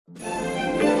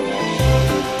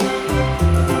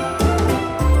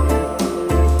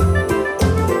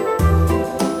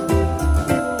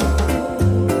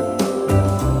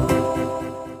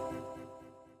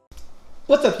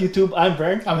What's up YouTube? I'm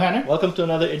Vern. I'm Hannah. Welcome to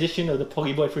another edition of the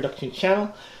Pogiboy production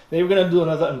channel. Today we're going to do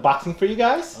another unboxing for you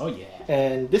guys. Oh yeah.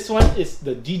 And this one is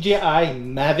the DJI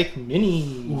Mavic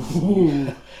Mini.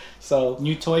 Ooh. So,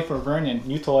 New toy for Vernon.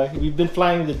 new toy. We've been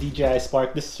flying the DJI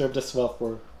Spark. This served us well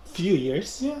for a few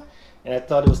years. Yeah. And I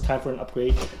thought it was time for an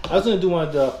upgrade. I was going to do one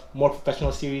of the more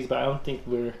professional series, but I don't think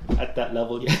we're at that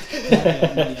level yet.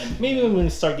 Maybe when we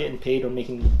start getting paid or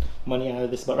making money out of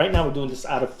this. But right now we're doing this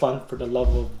out of fun for the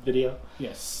love of video.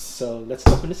 Yes. So let's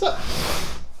open this up.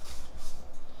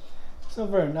 So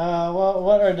Vern,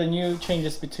 what are the new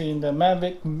changes between the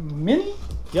Mavic Mini?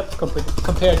 Yep.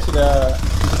 Compared to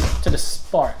the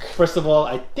Spark? First of all,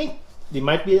 I think they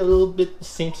might be a little bit the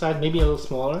same size, maybe a little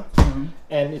smaller.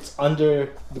 And it's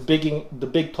under the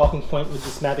big talking point with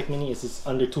this Mavic Mini is it's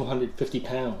under 250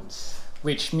 pounds.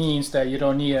 Which means that you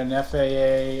don't need an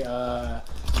FAA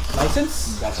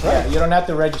license. That's right. Yeah, you don't have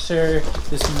to register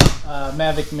this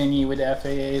Mavic Mini with the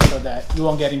FAA so that you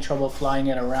won't get in trouble flying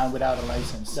it around without a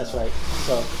license. That's right.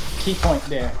 So key point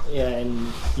there. yeah,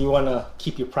 and you want to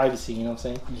keep your privacy, you know what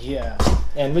I'm saying? Yeah.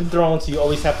 And with drones, you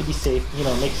always have to be safe. You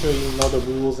know, make sure you know the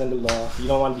rules and the law. You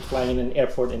don't want to be flying in an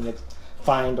airport and get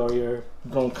fined or your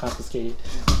drone confiscated.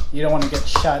 You don't want to get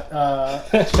shot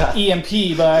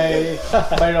EMP by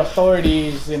the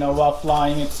authorities, you know, while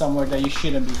flying it somewhere that you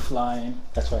shouldn't be flying.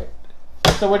 That's right.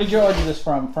 So where did you order this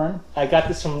from, Fern? I got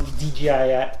this from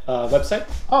DJI website.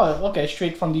 Oh, okay,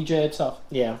 straight from DJI itself.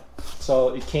 Yeah. So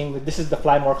it came with, this is the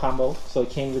Fly More combo. So it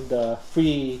came with the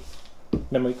free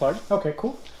memory card. Okay,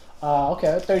 cool.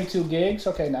 Okay, 32 gigs.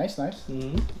 Okay, nice.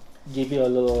 Gave you a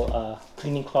little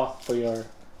cleaning cloth for your,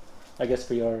 I guess,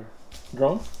 for your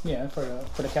drone. Yeah, for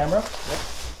the camera.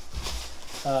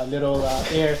 Yep. Little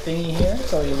air thingy here,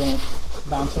 so you won't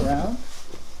bounce around.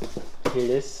 Here it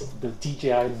is, the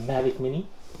DJI Mavic Mini.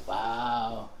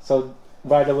 Wow. So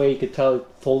right away you could tell it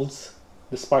folds.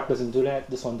 The Spark doesn't do that.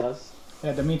 This one does.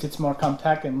 Yeah, that means it's more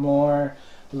compact and more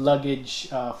luggage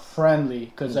friendly.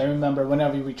 Because I remember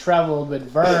whenever we traveled with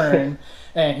Vern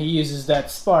and he uses that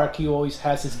Spark, he always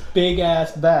has his big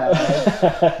ass bag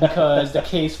because the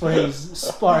case for his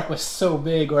Spark was so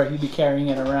big, or he'd be carrying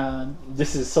it around.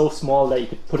 This is so small that you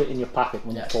could put it in your pocket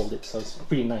when you fold it. So it's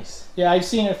pretty nice. Yeah, I've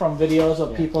seen it from videos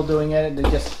of people doing it. They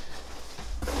just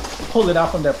pull it out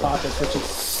from their pockets, which is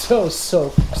so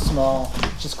small,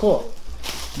 which is cool.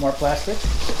 More plastic.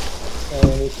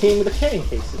 And it came with a carrying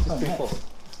case, which is pretty cool.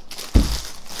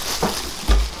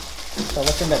 So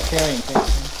what's in that carrying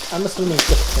case? I'm assuming it's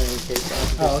just a carrying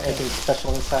case. I don't think there's anything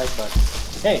special inside, but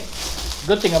hey,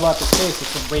 good thing about this case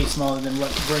is it's way smaller than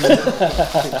what Vern is.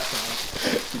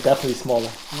 Definitely smaller.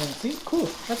 Yeah, see, cool.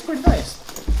 That's pretty nice.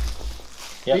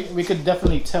 Yep. We could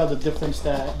definitely tell the difference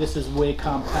that this is way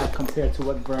compact compared to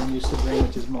what Vern used to bring,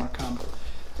 which is more compact.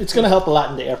 It's gonna help a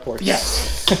lot in the airports.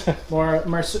 Yes. more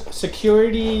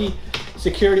security,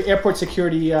 airport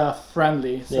security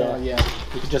friendly. So yeah.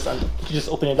 You could just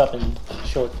open it up and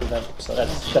show it to them. So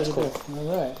that's cool.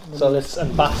 All right. So let's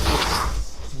unbox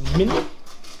this Mini.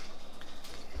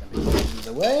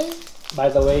 Either way. By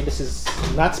the way, this is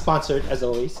not sponsored as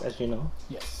always, as you know.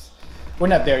 Yes. We're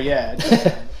not there yet.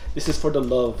 This is for the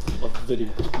love of video.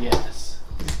 Yes.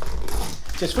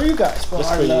 Just for you guys, for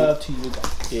our love to you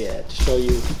guys. Yeah, to show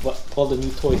you all the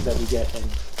new toys that we get and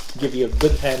give you a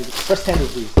good first-hand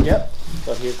review. Yep.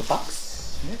 So here's the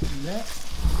box. Yeah.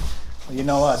 Well, you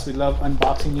know us, we love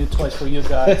unboxing new toys for you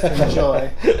guys to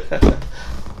enjoy.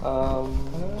 How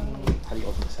do you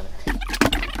open the center?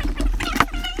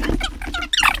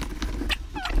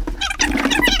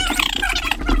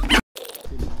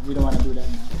 We don't want to do that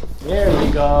now. There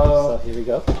we go. So here we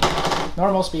go.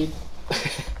 Normal speed.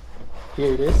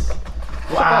 Here it is.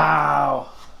 Wow.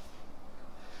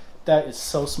 That is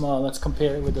so small. Let's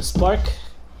compare it with the Spark.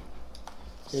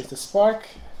 Here's the Spark.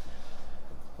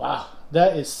 Wow.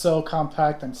 That is so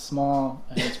compact and small,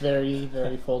 and it's very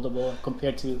foldable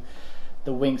compared to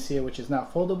the wings here, which is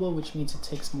not foldable, which means it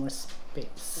takes more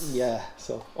space. Yeah,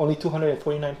 so only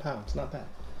 249 pounds. Not bad.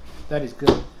 That is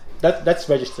good. That's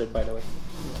registered, by the way.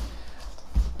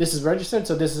 This is registered,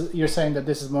 so this is, you're saying that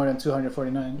this is more than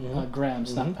 249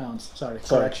 grams, not pounds. Sorry,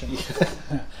 correction.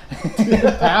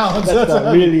 Pounds. That's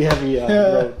a really heavy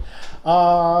road.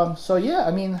 So yeah,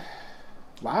 I mean,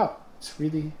 wow, it's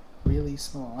really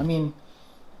small. I mean,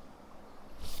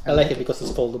 I like it because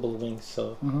it's foldable wings,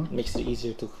 so it makes it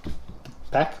easier to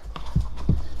pack.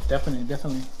 Definitely.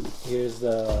 Here's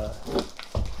the.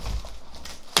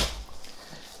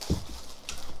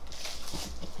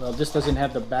 Well, this doesn't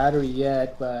have the battery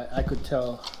yet, but I could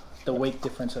tell the weight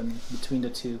difference between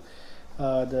the two.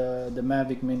 The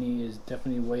Mavic Mini is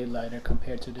definitely way lighter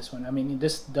compared to this one. I mean,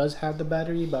 this does have the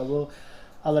battery, but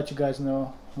I'll let you guys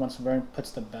know once Vern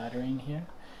puts the battery in here.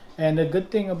 And the good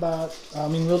thing about, I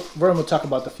mean, Vern will talk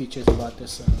about the features about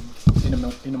this in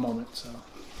a moment. So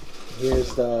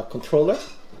here's the controller.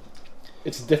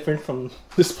 It's different from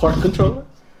the Spark controller.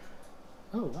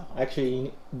 oh wow!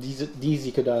 Actually, these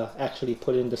you could actually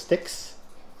put in the sticks,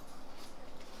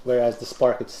 whereas the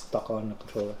Spark it's stuck on the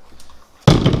controller.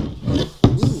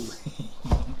 Ooh.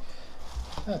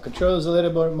 Controller's a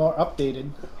little bit more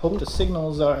updated. Hope the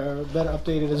signals are better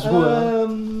updated as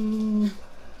well.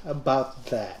 About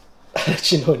that, I'll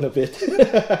let you know in a bit.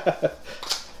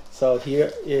 So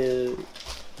here is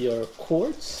your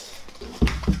cords.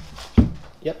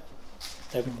 Yep,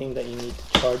 everything that you need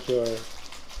to charge your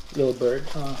little bird.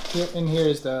 Here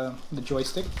is the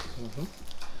joystick.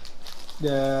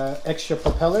 The extra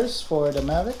propellers for the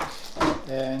Mavic,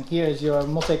 and here is your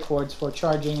multi-cords for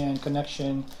charging and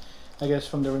connection, I guess,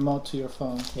 from the remote to your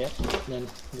phone. Yeah, and then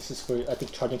this is for, I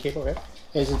think, charging cable, right?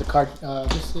 This is the card.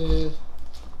 This is.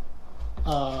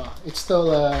 It's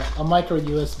still a micro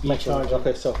USB charger.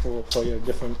 Okay, so for your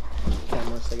different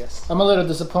cameras, I guess. I'm a little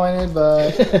disappointed,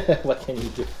 but what can you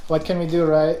do? what can we do,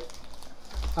 right?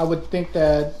 I would think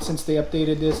that since they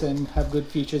updated this and have good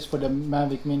features for the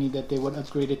Mavic Mini, that they would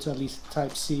upgrade it to at least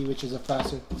Type C, which is a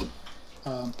faster thing.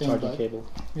 Charging cable.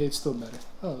 It's still better.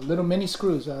 Oh, little mini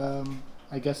screws.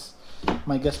 I guess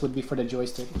my guess would be for the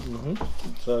joystick.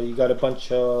 So you got a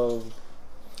bunch of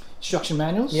Instruction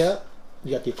manuals. yeah.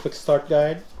 You got your quick start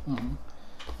guide.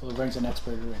 Well, Vern's an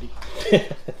expert already.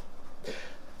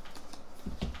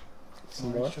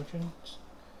 Some more instructions.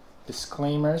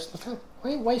 Disclaimers. Look how,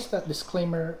 why is that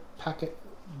disclaimer packet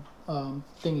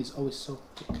thing is always so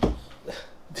thick?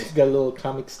 It's got a little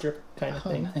comic strip kind of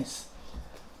thing. Nice.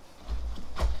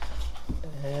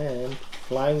 And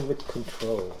flying with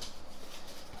control.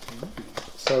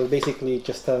 So basically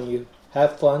just telling you,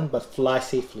 have fun but fly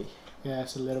safely. Yeah,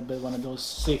 it's a little bit one of those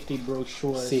safety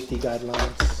brochures. Safety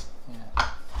guidelines.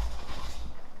 Yeah.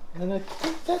 And I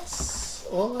think that's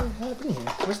all I have in here.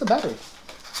 Where's the battery?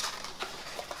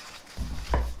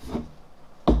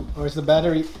 Or is the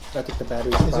battery? I think the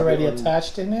battery is already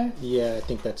attached in there. Yeah, I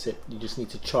think that's it. You just need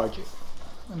to charge it.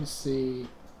 Let me see.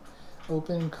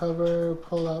 Open cover,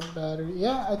 pull out battery.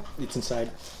 Yeah, it's inside.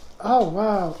 Oh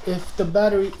wow! If the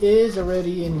battery is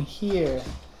already in here,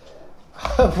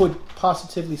 I would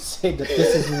positively say that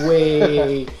this is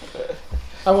way.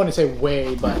 I wouldn't say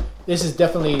way, but this is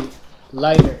definitely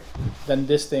lighter than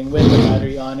this thing with the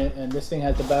battery on it. And this thing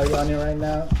has the battery on it right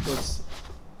now. It's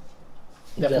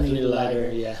definitely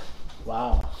lighter. Yeah.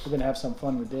 Wow, we're gonna have some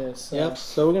fun with this. Yep.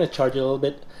 So we're gonna charge it a little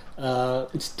bit.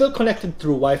 It's still connected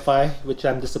through Wi-Fi, which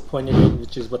I'm disappointed in,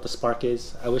 which is what the Spark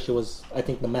is. I wish it was. I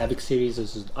think the Mavic series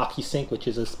is OcuSync, which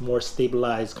is a more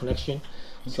stabilized connection.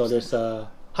 So there's a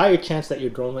higher chance that your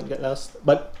drone won't get lost.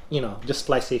 But you know, just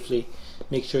fly safely.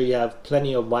 Make sure you have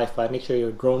plenty of Wi-Fi. Make sure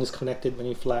your drone is connected when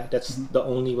you fly. That's the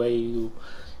only way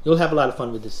you'll have a lot of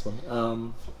fun with this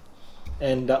one.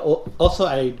 And also,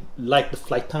 I like the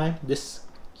flight time.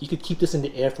 You could keep this in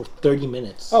the air for 30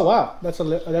 minutes. Oh wow,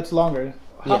 that's longer.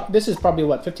 Yeah. This is probably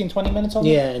what, 15-20 minutes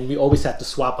only? Yeah, and we always have to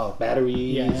swap out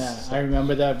batteries. Yeah, I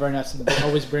remember that. Vern has to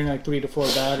always bring like 3 to 4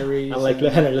 batteries. I'm like,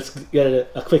 let's get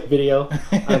a quick video.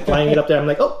 I'm flying it up there. I'm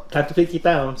like, oh, time to take it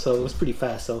down. So it was pretty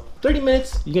fast. So 30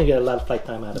 minutes, you're gonna get a lot of flight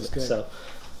time out of it. Good.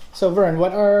 So Vern,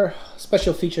 what are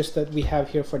special features that we have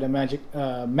here for the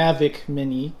Mavic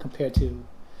Mini compared to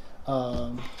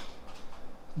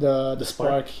the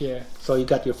Spark here? So you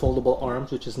got your foldable arms,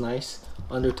 which is nice.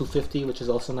 Under 250, which is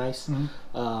also nice.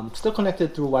 Still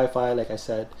connected through Wi-Fi, like I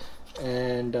said,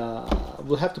 and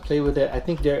we'll have to play with it. I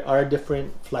think there are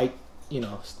different flight,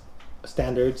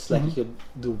 standards. Like you could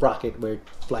do rocket, where it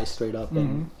flies straight up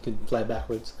and you can fly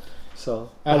backwards.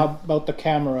 So how about the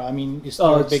camera? I mean, is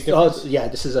there a big difference? Yeah,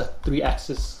 this is a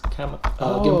 3-axis camera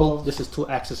gimbal. This is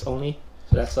 2-axis only.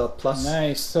 So that's a plus.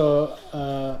 Nice. So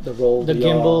the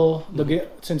gimbal,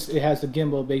 since it has the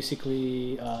gimbal,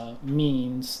 basically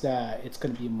means that it's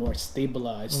going to be more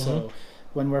stabilized. So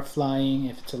when we're flying,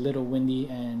 if it's a little windy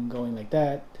and going like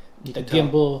that, the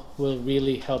gimbal will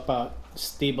really help out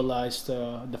stabilize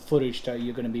the footage that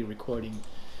you're going to be recording.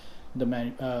 The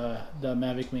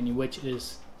Mavic Mini, which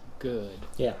is good.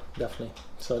 Yeah, definitely.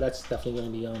 So that's definitely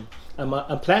going to be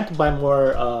I'm planning to buy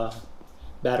more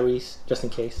batteries just in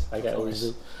case I got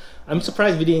overzoom. I'm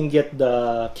surprised we didn't get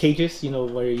the cages,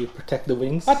 where you protect the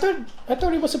wings. I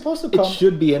thought it was supposed to come. It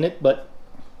should be in it, but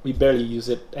we barely use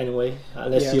it anyway,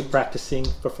 unless you're practicing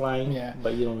for flying. Yeah,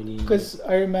 but you don't really. Because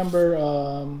I remember,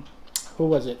 who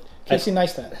was it? Casey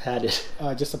Neistat had it.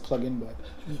 Just a plug-in,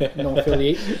 but no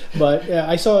affiliate. But yeah,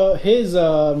 I saw his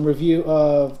review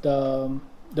of the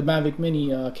the Mavic Mini,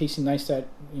 Casey Neistat,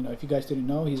 you know, if you guys didn't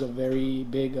know, he's a very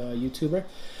big YouTuber.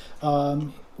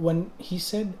 When he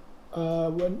said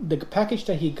when the package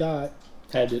that he got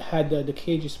had the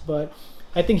cages, but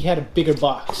I think he had a bigger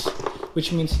box,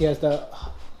 which means he has the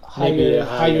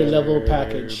higher level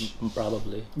package.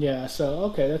 Probably. Yeah. So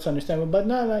okay, that's understandable, but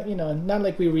not like, you know, not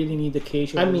like we really need the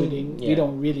cage. Or we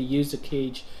don't really use the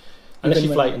cage. Unless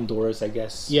you fly indoors, I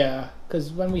guess. Yeah,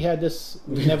 because when we had this,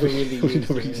 we never really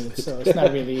used it, so it's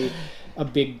not really a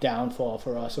big downfall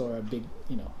for us or a big,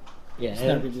 you know. Yeah,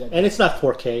 and it's not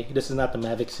 4K. This is not the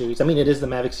Mavic series. I mean, it is the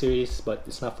Mavic series, but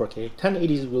it's not 4K.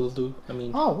 1080s will do. I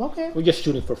mean, oh, okay. We're just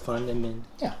shooting for fun. I mean,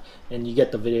 yeah. And you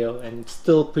get the video, and it's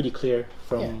still pretty clear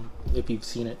from if you've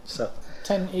seen it. So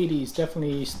 1080 is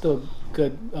definitely still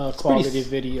good quality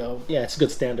video. Yeah, it's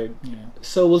good standard. Yeah.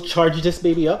 So we'll charge this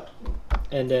baby up,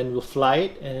 and then we'll fly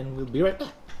it, and we'll be right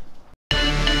back.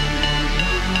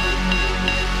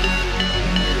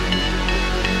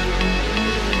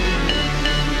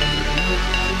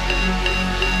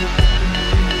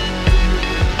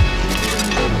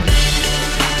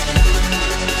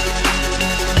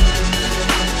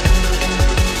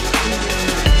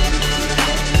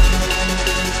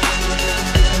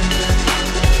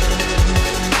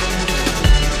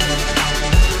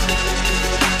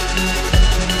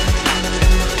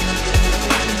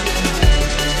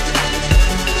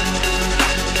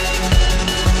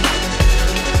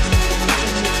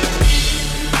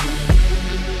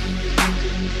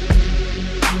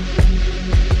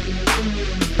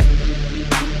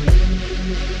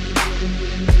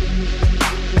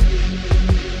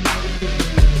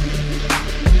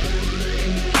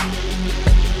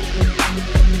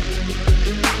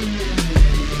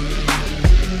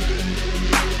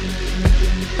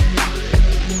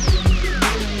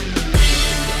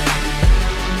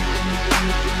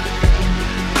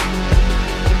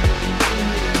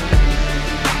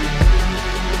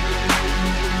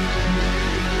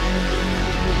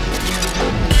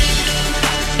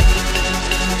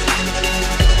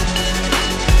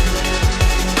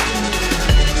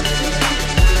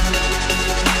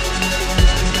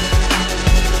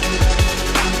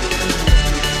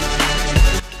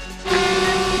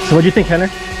 So what do you think, Henner?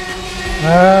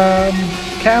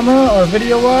 Camera or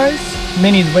video wise,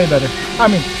 Mini is way better. I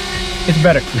mean, it's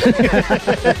better.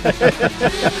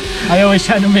 I always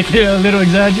try to make it a little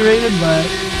exaggerated, but.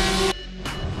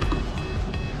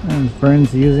 And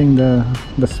Vern's using the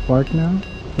Spark now.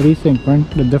 What do you think, Vern?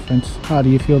 The difference? How do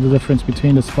you feel the difference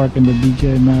between the Spark and the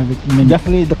DJI Mavic Mini?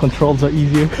 Definitely the controls are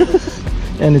easier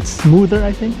and it's smoother,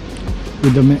 I think.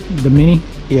 With the Mini?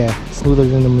 Yeah, smoother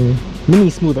than the Mini. Mini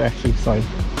smoother actually, sorry.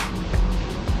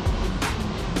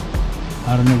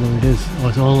 I don't know where it is. Oh,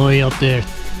 it's all the way up there.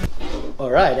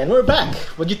 Alright, and we're back.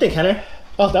 What do you think, Henner?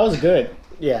 Oh, that was good.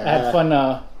 Yeah. I had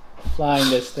fun flying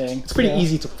this thing. It's pretty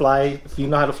easy to fly. If you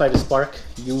know how to fly the Spark,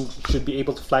 you should be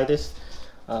able to fly this.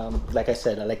 Like I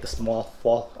said, I like the small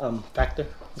fall factor.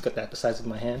 Look at that, the size of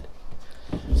my hand.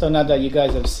 So now that you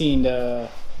guys have seen the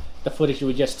footage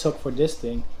we just took for this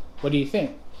thing, what do you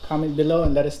think? Comment below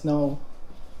and let us know,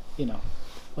 you know,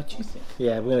 what you think.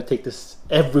 Yeah, we're gonna take this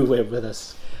everywhere with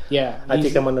us. Yeah, I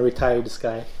think I'm gonna retire this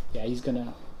guy. Yeah, he's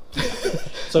gonna.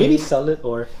 So maybe sell it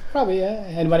or probably, yeah.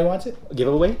 Anybody wants it? Give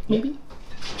it away, maybe.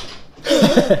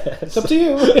 It's up to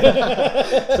you.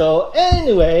 So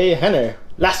anyway, Henner,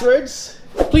 last words.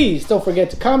 Please don't forget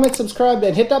to comment, subscribe,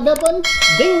 and hit that bell button.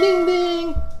 Ding, ding,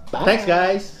 ding. Bye. Thanks,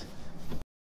 guys.